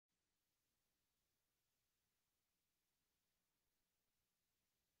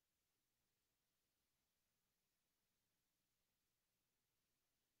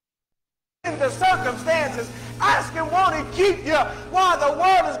in the circumstances. Ask him, won't he keep you while the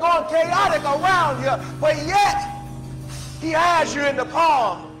world is going chaotic around you, but yet he has you in the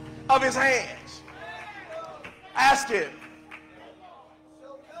palm of his hands. Ask him.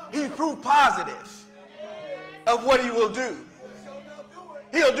 He's proof positive of what he will do.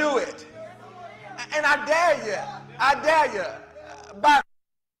 He'll do it. And I dare you, by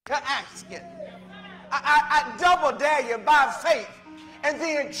asking. I double dare you by faith, and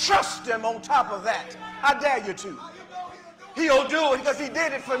then trust him on top of that. I dare you to. He'll do it because he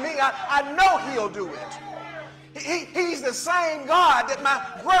did it for me. I know he'll do it. He's the same God that my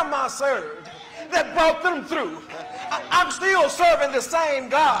grandma served, that brought them through. I'm still serving the same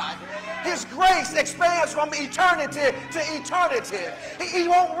God. His grace expands from eternity to eternity. He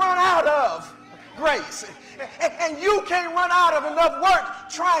won't run out of grace. And you can't run out of enough work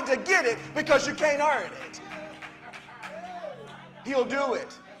trying to get it because you can't earn it. He'll do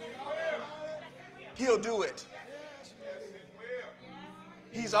it. He'll do it.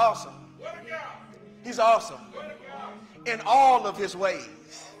 He's awesome. He's awesome in all of his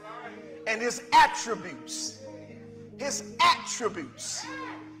ways. And his attributes. His attributes.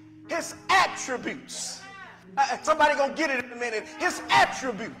 His attributes. Somebody gonna get it in a minute. His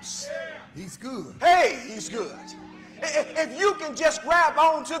attributes. He's good. Hey, he's good. If you can just grab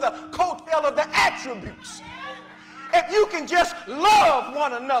on to the coattail of the attributes, if you can just love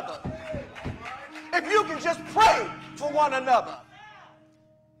one another, if you can just pray for one another,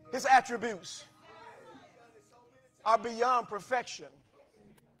 his attributes are beyond perfection.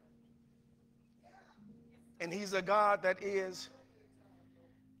 And he's a God that is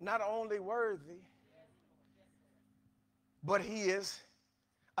not only worthy, but he is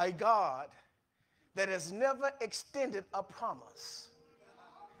a God that has never extended a promise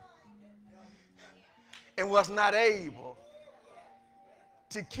and was not able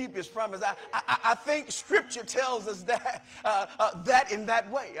to keep his promise. I think Scripture tells us that that in that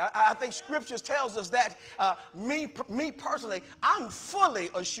way. I think Scripture tells us that me personally, I'm fully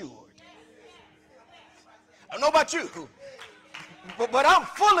assured. I don't know about you, but I'm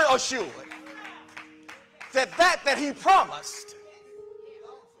fully assured that he promised,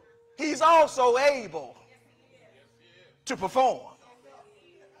 he's also able to perform.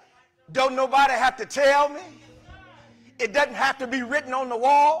 Don't nobody have to tell me. It doesn't have to be written on the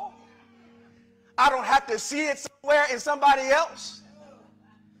wall. I don't have to see it somewhere in somebody else.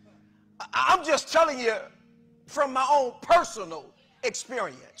 I'm just telling you from my own personal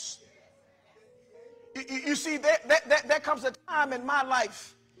experience. You see, there comes a time in my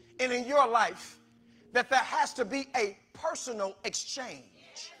life and in your life that there has to be a personal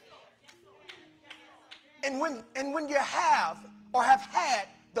exchange. And when you have or have had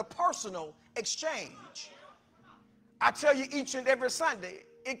the personal exchange, I tell you each and every Sunday,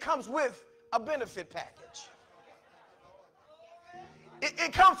 it comes with a benefit package.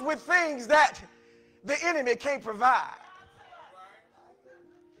 It comes with things that the enemy can't provide.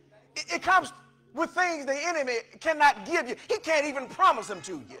 It comes with things the enemy cannot give you. He can't even promise them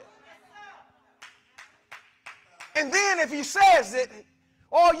to you. And then if he says it,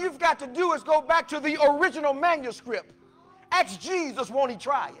 all you've got to do is go back to the original manuscript. Ask Jesus, won't he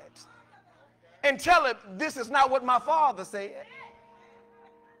try it? And tell him, this is not what my Father said.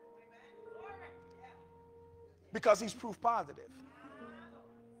 Because he's proof positive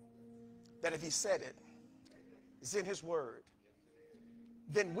that if he said it, it's in his word,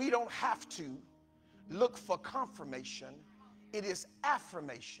 then we don't have to look for confirmation. It is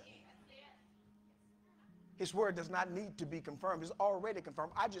affirmation. His word does not need to be confirmed. It's already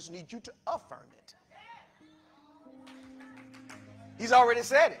confirmed. I just need you to affirm it. He's already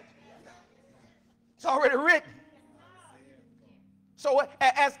said it. It's already written. So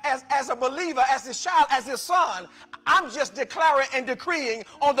as a believer, as his child, as his son, I'm just declaring and decreeing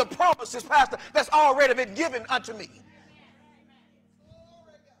on the promises, Pastor, that's already been given unto me.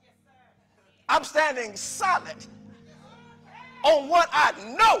 I'm standing solid on what I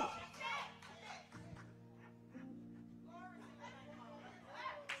know.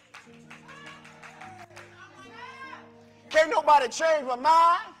 Can't nobody change my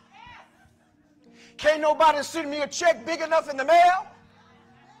mind. Can't nobody send me a check big enough in the mail.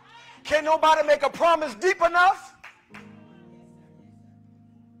 Can't nobody make a promise deep enough.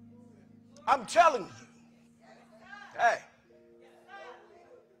 I'm telling you, hey,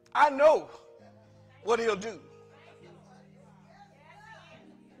 I know what he'll do.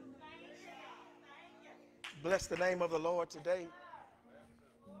 Bless the name of the Lord today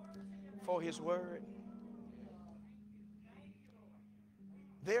for his word.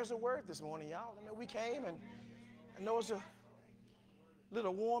 There's a word this morning, y'all. I mean, we came and I know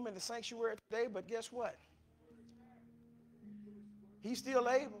little warm in the sanctuary today, but guess what? He's still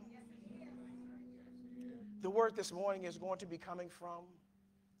able. The word this morning is going to be coming from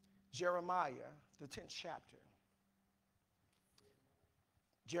Jeremiah, the 10th chapter.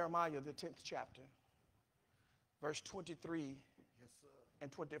 Jeremiah, the 10th chapter, verse 23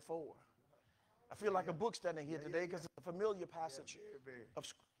 and 24. I feel like a book studying here today because it's a familiar passage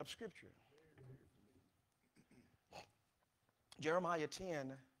of Scripture. Jeremiah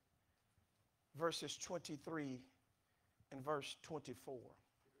 10, verses 23 and verse 24.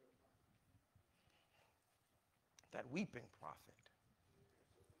 That weeping prophet.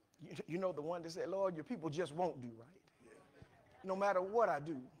 You know, the one that said, Lord, your people just won't do right. No matter what I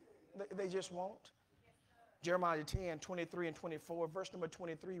do, they just won't. Jeremiah 10, 23 and 24, verse number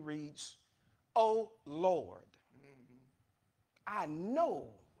 23 reads, O Lord, I know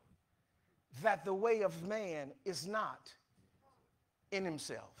that the way of man is not in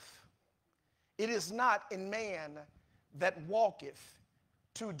himself. It is not in man that walketh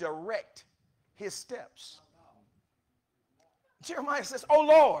to direct his steps. Jeremiah says, oh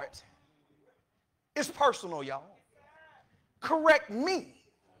Lord, it's personal, y'all. Correct me,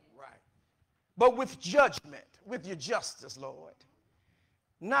 right? But with judgment, with your justice, Lord.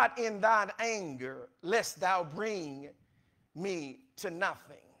 Not in thine anger, lest thou bring me to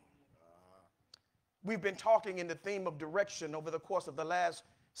nothing. We've been talking in the theme of direction over the course of the last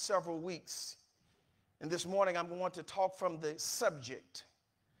several weeks. And this morning I'm going to talk from the subject,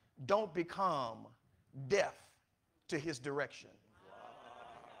 don't become deaf to his direction.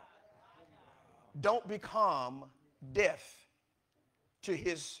 Don't become deaf to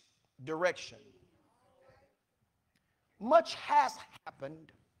his direction. Much has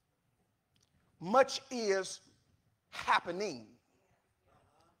happened. Much is happening.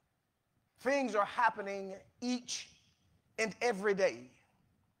 Things are happening each and every day.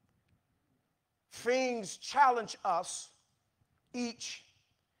 Things challenge us each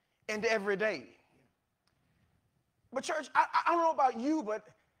and every day. But church, I don't know about you, but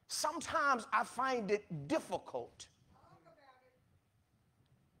sometimes I find it difficult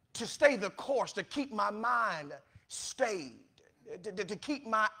to stay the course, to keep my mind stayed, to keep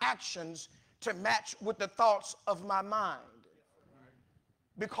my actions to match with the thoughts of my mind.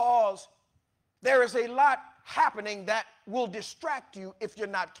 Because there is a lot happening that will distract you if you're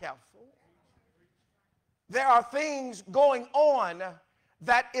not careful. There are things going on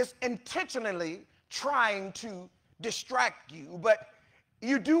that is intentionally trying to distract you, but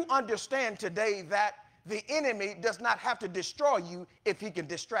you do understand today that the enemy does not have to destroy you if he can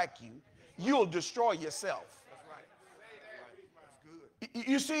distract you. You'll destroy yourself.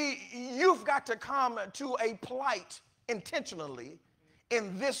 You see, you've got to come to a plight intentionally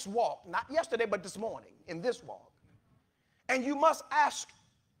in this walk, not yesterday, but this morning, in this walk. And you must ask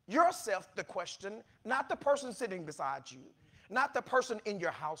yourself the question, not the person sitting beside you, not the person in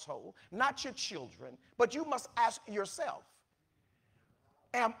your household, not your children, but you must ask yourself,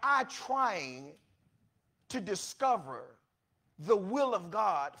 am I trying to discover the will of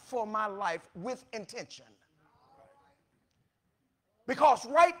God for my life with intention? Because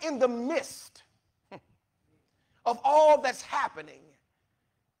right in the midst of all that's happening,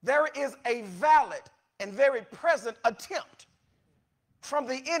 there is a valid and very present attempt from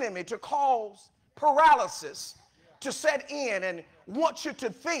the enemy to cause paralysis to set in and want you to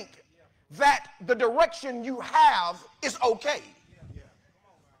think that the direction you have is okay.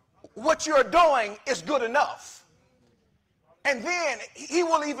 What you're doing is good enough. And then he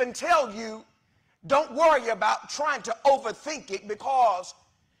will even tell you, don't worry about trying to overthink it because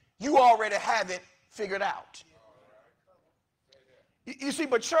you already have it figured out. You see,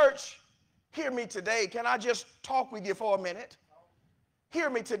 but church, hear me today. Can I just talk with you for a minute? Hear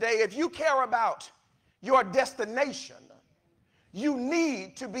me today. If you care about your destination, you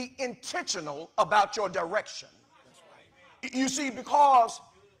need to be intentional about your direction. You see, because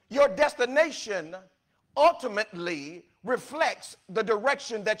your destination ultimately reflects the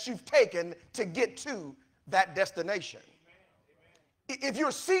direction that you've taken to get to that destination. If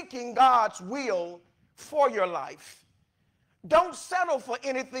you're seeking God's will for your life, don't settle for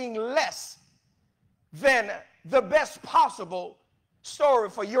anything less than the best possible story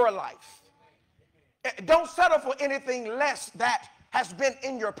for your life. Don't settle for anything less that has been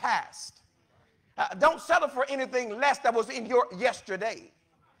in your past. Don't settle for anything less that was in your yesterday.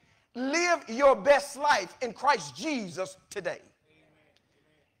 Live your best life in Christ Jesus today.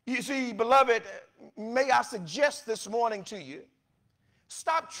 You see, beloved, may I suggest this morning to you,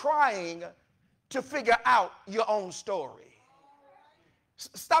 stop trying to figure out your own story.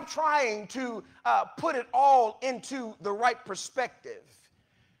 Stop trying to put it all into the right perspective.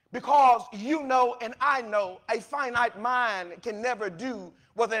 Because you know and I know a finite mind can never do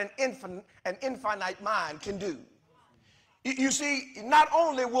what an infinite mind can do. You see, not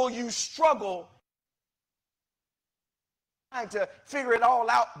only will you struggle trying to figure it all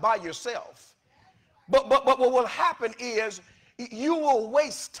out by yourself, but what will happen is you will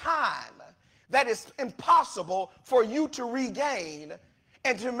waste time that is impossible for you to regain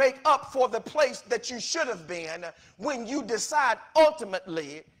and to make up for the place that you should have been when you decide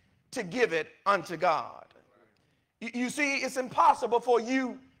ultimately to give it unto God. You see, it's impossible for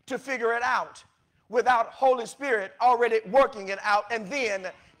you to figure it out without Holy Spirit already working it out and then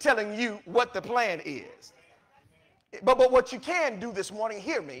telling you what the plan is. But what you can do this morning,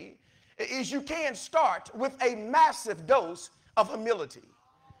 hear me, is you can start with a massive dose of humility.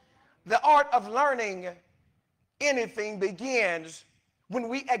 The art of learning anything begins when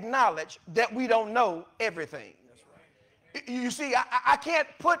we acknowledge that we don't know everything. You see, I can't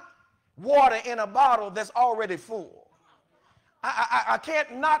put water in a bottle that's already full. I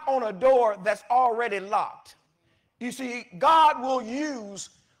can't knock on a door that's already locked. You see, God will use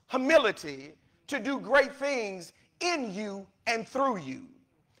humility to do great things in you and through you.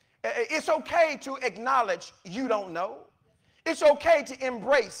 It's okay to acknowledge you don't know. It's okay to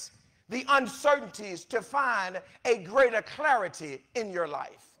embrace the uncertainties to find a greater clarity in your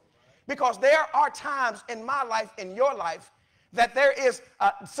life. Because there are times in my life, in your life, that there is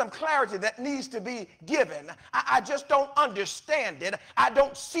some clarity that needs to be given. I just don't understand it. I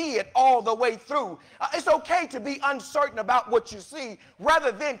don't see it all the way through. It's okay to be uncertain about what you see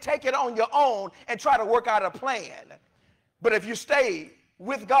rather than take it on your own and try to work out a plan. But if you stay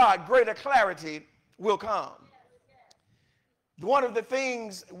with God, greater clarity will come. One of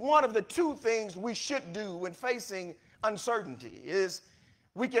the two things we should do when facing uncertainty is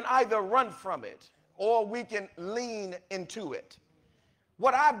we can either run from it or we can lean into it.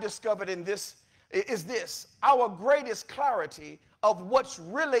 What I've discovered in this is this: our greatest clarity of what's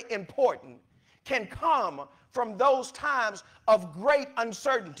really important can come from those times of great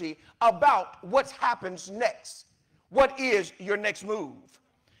uncertainty about what happens next. What is your next move?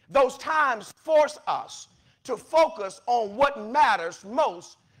 Those times force us to focus on what matters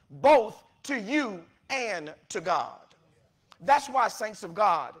most, both to you and to God. That's why, saints of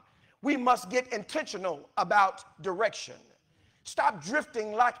God, we must get intentional about direction. Stop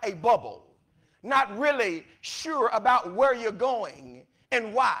drifting like a bubble, not really sure about where you're going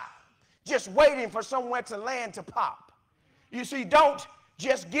and why, just waiting for somewhere to land to pop. You see, don't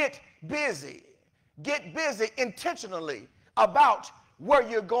just get busy. Get busy intentionally about where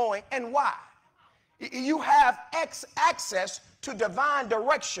you're going and why. You have access to divine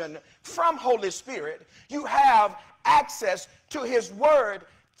direction from Holy Spirit. You have access to His Word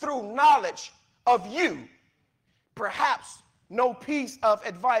through knowledge of you. Perhaps no piece of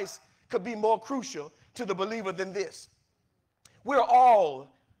advice could be more crucial to the believer than this. We're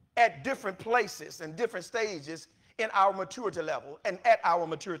all at different places and different stages in our maturity level and at our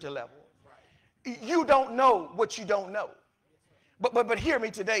maturity level. You don't know what you don't know. But hear me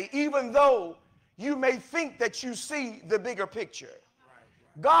today, even though you may think that you see the bigger picture,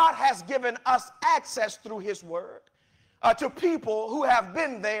 God has given us access through His Word to people who have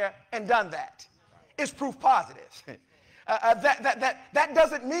been there and done that. It's proof positive. That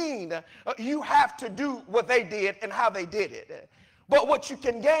doesn't mean you have to do what they did and how they did it. But what you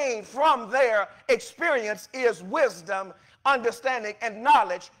can gain from their experience is wisdom, understanding, and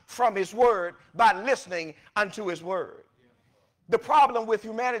knowledge from His Word by listening unto His Word. The problem with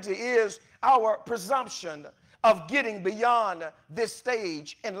humanity is our presumption of getting beyond this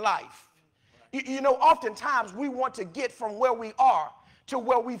stage in life. You know, oftentimes we want to get from where we are to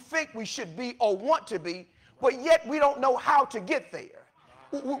where we think we should be or want to be, but yet we don't know how to get there.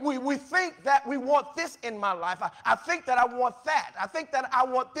 We think that we want this in my life. I think that I want that. I think that I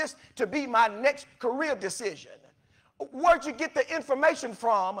want this to be my next career decision. Where'd you get the information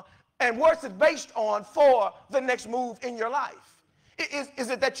from, and what's it based on for the next move in your life? Is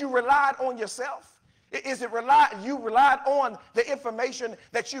it that you relied on yourself? Is it you relied on the information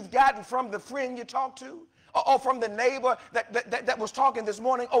that you've gotten from the friend you talked to, or from the neighbor that was talking this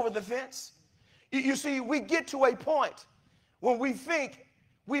morning over the fence? You see, we get to a point when we think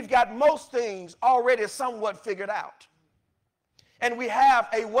we've got most things already somewhat figured out, and we have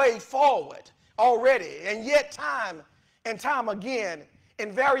a way forward already, and yet time and time again,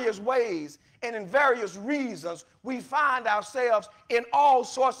 in various ways and in various reasons, we find ourselves in all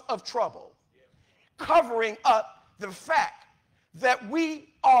sorts of trouble, covering up the fact that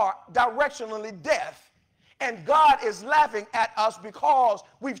we are directionally deaf, and God is laughing at us because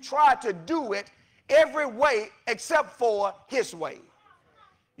we've tried to do it every way except for His way.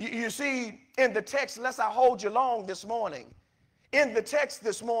 You see, in the text, lest I hold you long this morning, in the text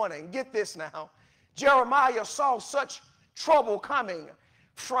this morning, get this now, Jeremiah saw such trouble coming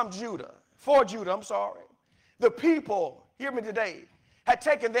for Judah. The people, hear me today, had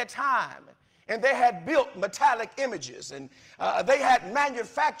taken their time and they had built metallic images and they had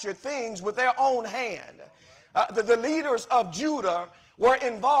manufactured things with their own hand. The leaders of Judah were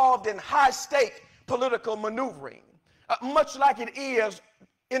involved in high-stake political maneuvering, much like it is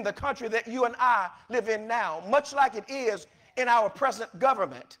in the country that you and I live in now, much like it is in our present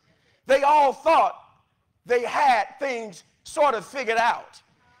government. They all thought they had things sort of figured out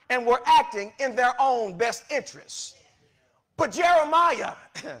and were acting in their own best interests. But Jeremiah,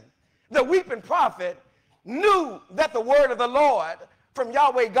 the weeping prophet, knew that the word of the Lord from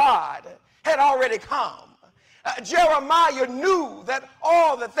Yahweh God had already come. Jeremiah knew that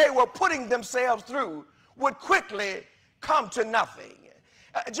all that they were putting themselves through would quickly come to nothing.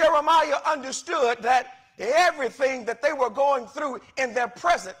 Jeremiah understood that everything that they were going through in their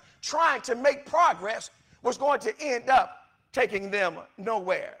present, trying to make progress, was going to end up taking them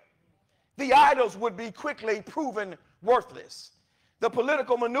nowhere. The idols would be quickly proven worthless. The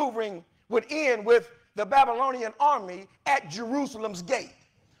political maneuvering would end with the Babylonian army at Jerusalem's gate.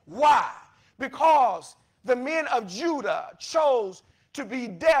 Why? Because the men of Judah chose to be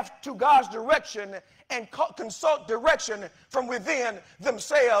deaf to God's direction and consult direction from within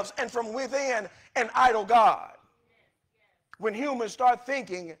themselves and from within an idol god. When humans start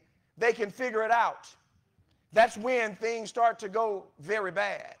thinking they can figure it out, that's when things start to go very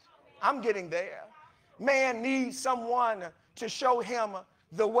bad. I'm getting there. Man needs someone to show him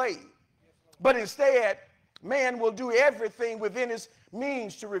the way. But instead, man will do everything within his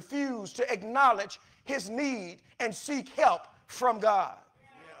means to refuse to acknowledge his need and seek help from God.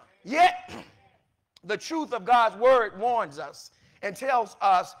 Yet, the truth of God's word warns us and tells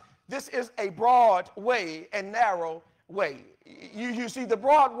us this is a broad way and narrow way. You see, the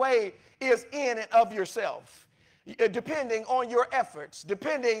broad way is in and of yourself, depending on your efforts,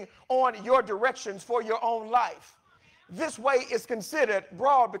 depending on your directions for your own life. This way is considered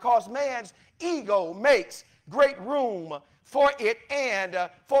broad because man's ego makes great room for it and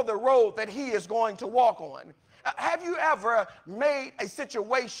for the road that he is going to walk on. Have you ever made a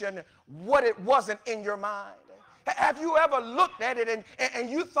situation what it wasn't in your mind? Have you ever looked at it and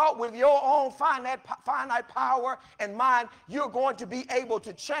you thought with your own finite power and mind, you're going to be able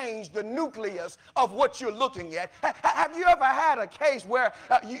to change the nucleus of what you're looking at? Have you ever had a case where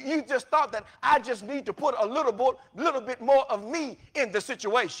you just thought that I just need to put a little bit more of me in the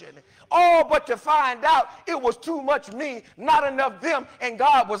situation? All but to find out it was too much me, not enough them, and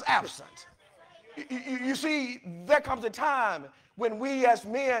God was absent. You see, there comes a time when we as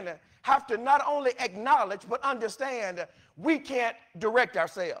men have to not only acknowledge but understand we can't direct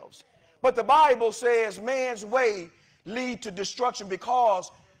ourselves. But the Bible says man's way leads to destruction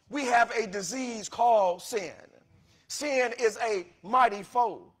because we have a disease called sin. Sin is a mighty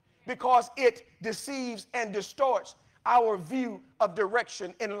foe because it deceives and distorts our view of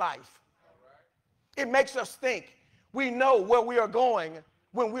direction in life. It makes us think we know where we are going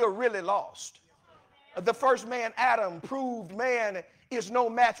when we are really lost. The first man, Adam, proved man is no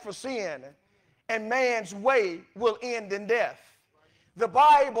match for sin, and man's way will end in death. The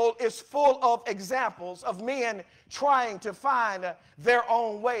Bible is full of examples of men trying to find their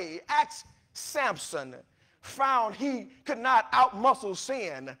own way. Ask Samson, found he could not outmuscle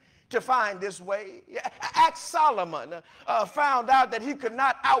sin to find this way. Ask Solomon, found out that he could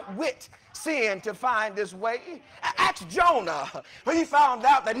not outwit sin to find this way. Ask Jonah, he found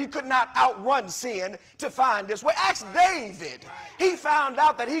out that he could not outrun sin to find this way. Ask David, he found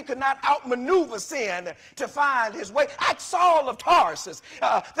out that he could not outmaneuver sin to find his way. Ask Saul of Tarsus,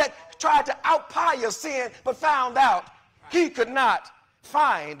 that tried to outpire sin but found out he could not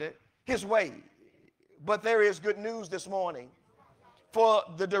find his way. But there is good news this morning for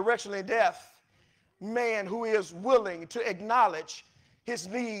the directionally deaf man who is willing to acknowledge his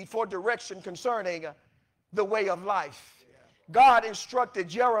need for direction concerning the way of life. God instructed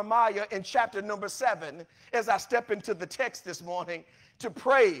Jeremiah in chapter number 7, as I step into the text this morning, to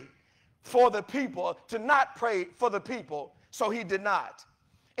pray for the people, to not pray for the people, so he did not.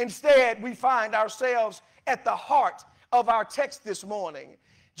 Instead, we find ourselves at the heart of our text this morning.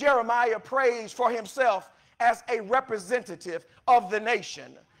 Jeremiah prays for himself as a representative of the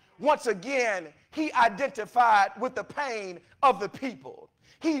nation. Once again, he identified with the pain of the people.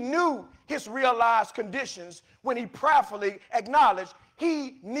 He knew his realized conditions when he prayerfully acknowledged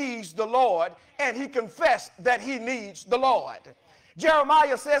he needs the Lord, and he confessed that he needs the Lord.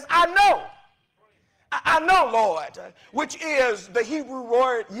 Jeremiah says, I know I know, Lord, which is the Hebrew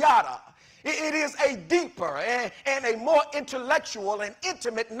word yada. It is a deeper and a more intellectual and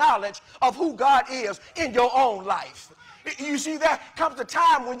intimate knowledge of who God is in your own life. You see, there comes a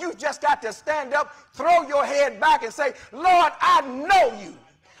time when you just got to stand up, throw your head back and say, Lord, I know you.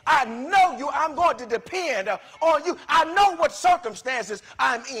 I know you. I'm going to depend on you. I know what circumstances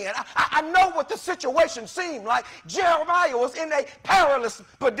I'm in. I know what the situation seemed like. Jeremiah was in a perilous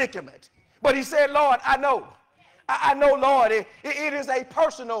predicament. But he said, Lord, I know. I know, Lord, it is a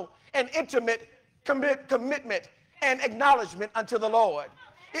personal and intimate commitment and acknowledgement unto the Lord.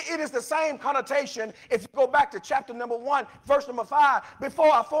 It is the same connotation if you go back to chapter number 1, verse number 5.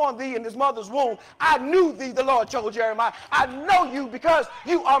 Before I formed thee in his mother's womb, I knew thee, the Lord told Jeremiah. I know you because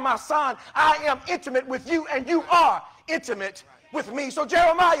you are my son. I am intimate with you and you are intimate with me. So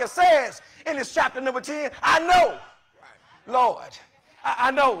Jeremiah says in his chapter number 10, I know, Lord.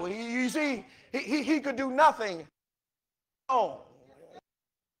 I know. You see, he could do nothing on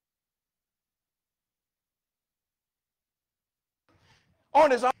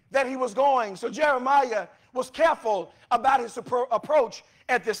his own that he was going. So Jeremiah was careful about his approach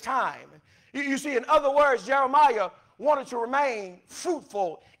at this time. You see, in other words, Jeremiah wanted to remain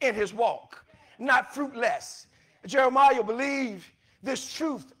fruitful in his walk, not fruitless. Jeremiah believed this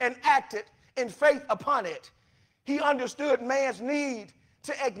truth and acted in faith upon it. He understood man's need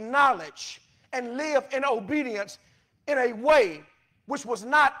to acknowledge and live in obedience in a way which was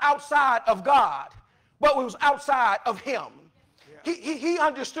not outside of God, but was outside of him. He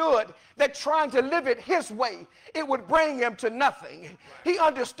understood that trying to live it his way, it would bring him to nothing. He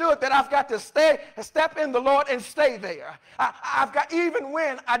understood that I've got to step in the Lord and stay there. I've got, even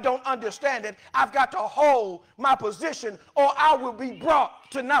when I don't understand it, I've got to hold my position or I will be brought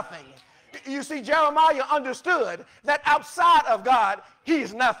to nothing. You see, Jeremiah understood that outside of God,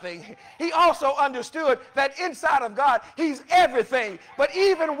 he's nothing. He also understood that inside of God, he's everything. But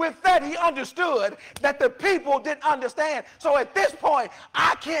even with that, he understood that the people didn't understand. So at this point,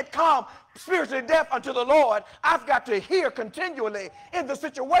 I can't come spiritually deaf unto the Lord. I've got to hear continually in the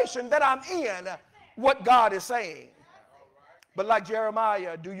situation that I'm in what God is saying. But like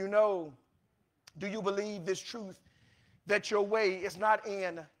Jeremiah, do you believe this truth that your way is not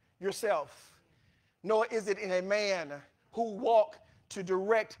in yourself, nor is it in a man who walk to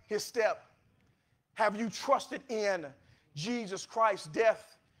direct his step? Have you trusted in Jesus Christ's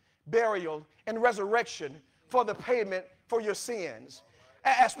death, burial, and resurrection for the payment for your sins,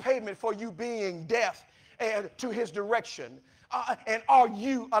 as payment for you being deaf and to his direction? And are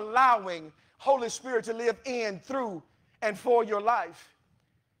you allowing Holy Spirit to live in, through, and for your life?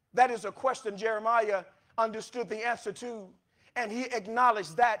 That is a question Jeremiah understood the answer to. And he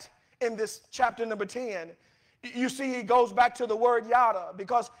acknowledged that in this chapter number 10. You see, he goes back to the word yada,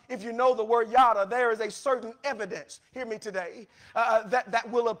 because if you know the word yada, there is a certain evidence, hear me today, that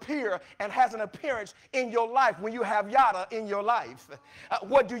will appear and has an appearance in your life when you have yada in your life.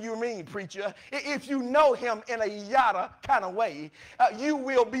 What do you mean, preacher? If you know him in a yada kind of way, you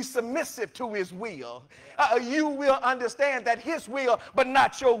will be submissive to his will. You will understand that his will, but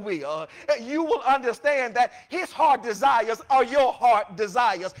not your will. You will understand that his heart desires are your heart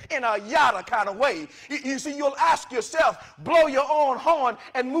desires in a yada kind of way. You see, you'll ask yourself, blow your own horn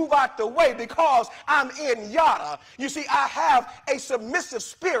and move out the way because I'm in yada. You see, I have a submissive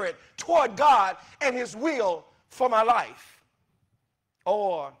spirit toward God and his will for my life.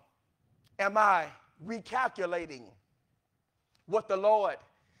 Or am I recalculating what the Lord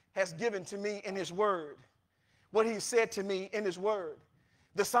has given to me in his word, what he said to me in his word?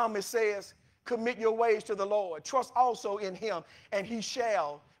 The psalmist says, commit your ways to the Lord. Trust also in him, and he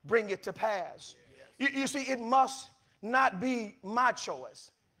shall bring it to pass. You see, it must not be my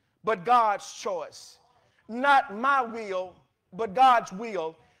choice, but God's choice. Not my will, but God's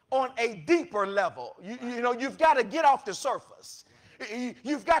will on a deeper level. You know, you've got to get off the surface.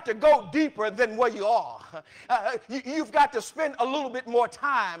 You've got to go deeper than where you are. You've got to spend a little bit more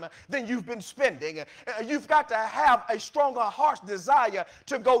time than you've been spending. You've got to have a stronger heart's desire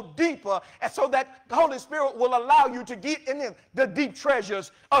to go deeper, and so that the Holy Spirit will allow you to get in the deep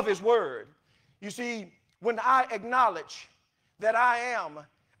treasures of his word. You see, when I acknowledge that I am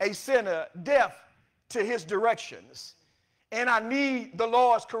a sinner deaf to his directions, and I need the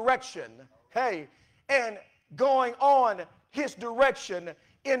Lord's correction, and going on his direction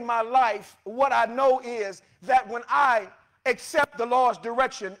in my life, what I know is that when I accept the Lord's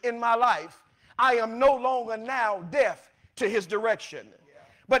direction in my life, I am no longer now deaf to his direction.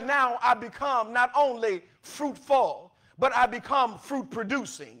 But now I become not only fruitful, but I become fruit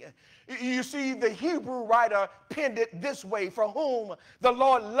producing. You see, the Hebrew writer penned it this way: for whom the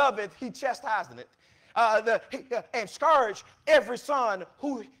Lord loveth, he chastiseth it. and scourge every son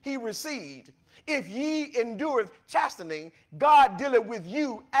who he received. If ye endure chastening, God dealeth with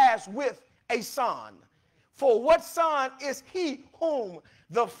you as with a son. For what son is he whom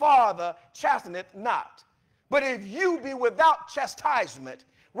the Father chasteneth not? But if you be without chastisement,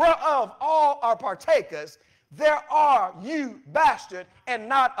 whereof all are partakers, there are you bastard and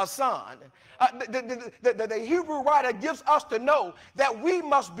not a son. The Hebrew writer gives us to know that we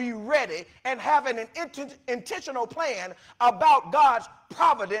must be ready and have an intentional plan about God's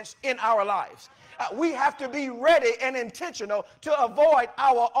providence in our lives. We have to be ready and intentional to avoid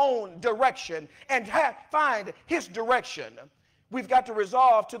our own direction and find his direction. We've got to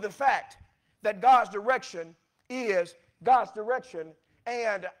resolve to the fact that God's direction is God's direction,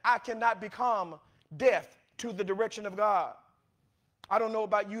 and I cannot become deaf to the direction of God. I don't know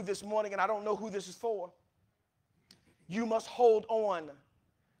about you this morning, and I don't know who this is for. You must hold on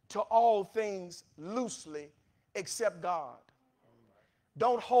to all things loosely except God.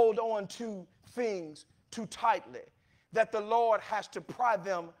 Don't hold on to things too tightly that the Lord has to pry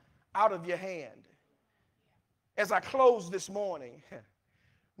them out of your hand. As I close this morning,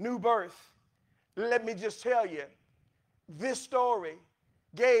 New Birth, let me just tell you, this story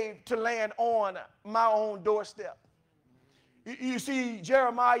gave to land on my own doorstep. You see,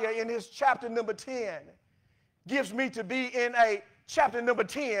 Jeremiah in his chapter number 10 gives me to be in a chapter number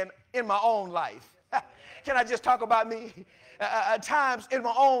 10 in my own life. Can I just talk about me? Times in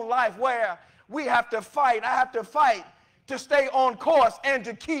my own life where we have to fight. I have to fight to stay on course and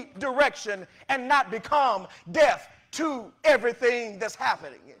to keep direction and not become deaf to everything that's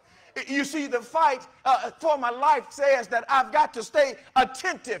happening. You see, the fight for my life says that I've got to stay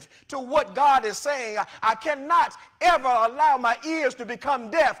attentive to what God is saying. I cannot ever allow my ears to become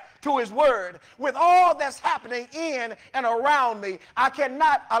deaf to his word. With all that's happening in and around me, I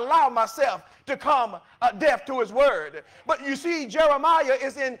cannot allow myself to come deaf to his word. But you see, Jeremiah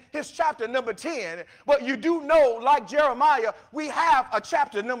is in his chapter number 10. But you do know, like Jeremiah, we have a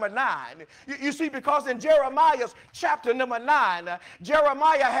chapter number 9. You see, because in Jeremiah's chapter number 9,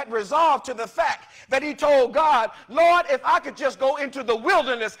 Jeremiah had resolved to the fact that he told God, Lord, if I could just go into the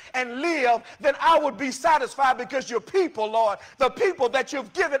wilderness and live, then I would be satisfied, because your people, Lord, the people that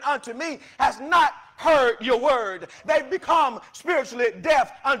you've given unto me, has not heard your word. They've become spiritually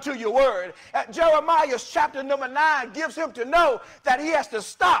deaf unto your word. Jeremiah's chapter number 9 gives him to know that he has to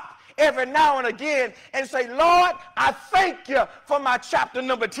stop every now and again and say, Lord, I thank you for my chapter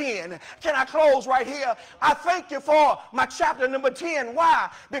number 10. Can I close right here? I thank you for my chapter number 10. Why?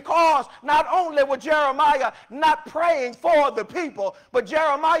 Because not only was Jeremiah not praying for the people, but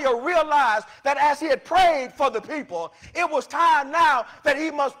Jeremiah realized that as he had prayed for the people, it was time now that he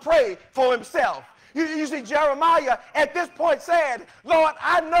must pray for himself. You see, Jeremiah at this point said, Lord,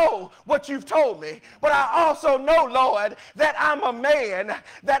 I know what you've told me, but I also know, Lord, that I'm a man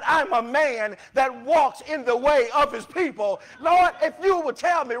that walks in the way of his people. Lord, if you would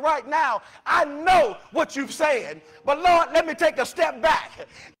tell me right now, I know what you've said, but Lord, let me take a step back.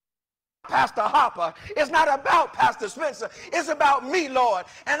 Pastor Hopper, it's not about Pastor Spencer, it's about me, Lord.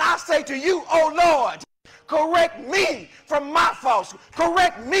 And I say to you, oh Lord, correct me from my faults.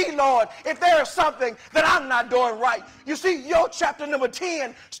 Correct me, Lord, if there is something that I'm not doing right. You see, your chapter number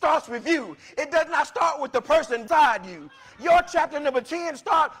 10 starts with you. It does not start with the person inside you. Your chapter number 10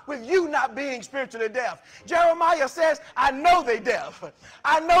 starts with you not being spiritually deaf. Jeremiah says, I know they're deaf.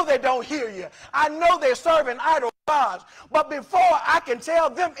 I know they don't hear you. I know they're serving idol gods. But before I can tell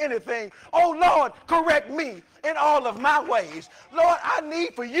them anything, oh Lord, correct me in all of my ways. Lord, I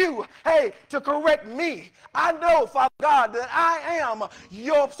need for you, to correct me. I know, Father God, that I am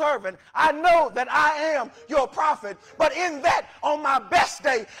your servant. I know that I am your prophet. But in that, on my best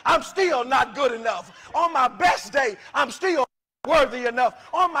day, I'm still not good enough. On my best day, I'm still worthy enough.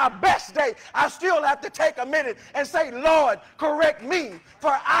 On my best day, I still have to take a minute and say, Lord, correct me,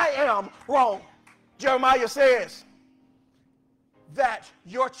 for I am wrong. Jeremiah says that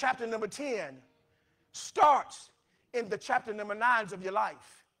your chapter number 10 starts in the chapter number 9 of your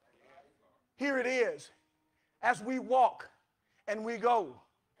life. Here it is. As we walk and we go,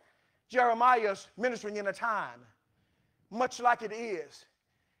 Jeremiah's ministering in a time, much like it is,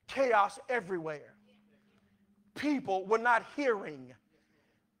 chaos everywhere. People were not hearing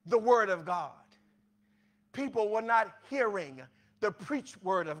the word of God. People were not hearing the preached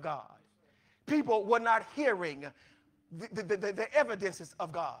word of God. People were not hearing the evidences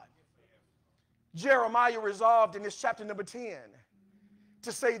of God. Jeremiah resolved in this chapter number 10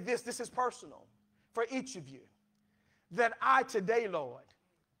 to say this is personal for each of you, that I today, Lord,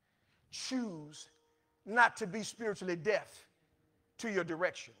 choose not to be spiritually deaf to your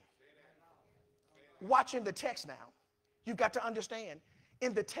direction. watching the text now, you've got to understand,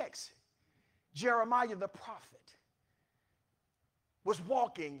 in the text, Jeremiah the prophet was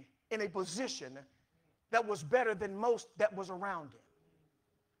walking in a position that was better than most that was around him.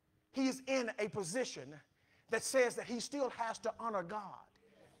 He's in a position that says that he still has to honor God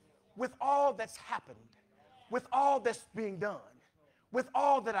with all that's happened, with all that's being done, with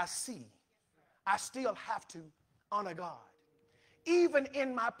all that I see. I still have to honor God. Even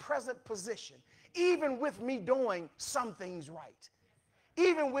in my present position, even with me doing some things right,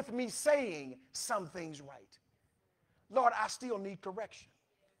 even with me saying some things right, Lord, I still need correction.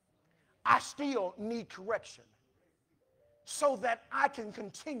 I still need correction so that I can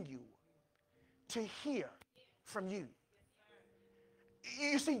continue to hear from you.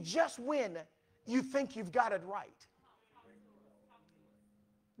 You see, just when you think you've got it right,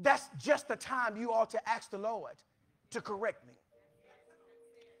 that's just the time you ought to ask the Lord to correct me.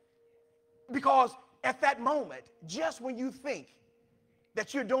 Because at that moment, just when you think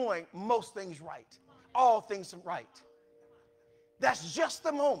that you're doing most things right, all things right, that's just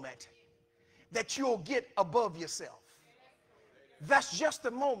the moment that you'll get above yourself. That's just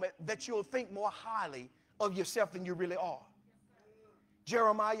the moment that you'll think more highly of yourself than you really are.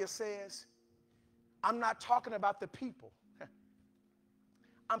 Jeremiah says, I'm not talking about the people.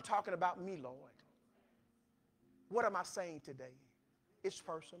 I'm talking about me, Lord. What am I saying today? It's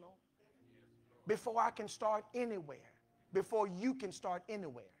personal. Before I can start anywhere, before you can start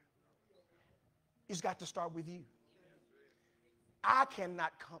anywhere, it's got to start with you. I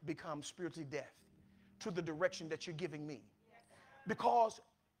cannot become spiritually deaf to the direction that you're giving me, because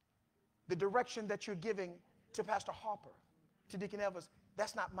the direction that you're giving to Pastor Harper, to Deacon Evans,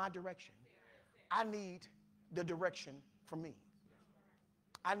 that's not my direction. I need the direction from me.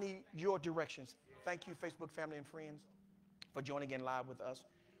 I need your directions. Thank you, Facebook family and friends, for joining in live with us.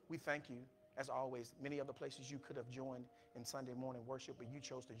 We thank you, as always. Many other places you could have joined in Sunday morning worship, but you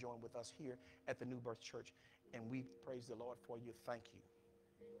chose to join with us here at the New Birth Church, and we praise the Lord for you. Thank you.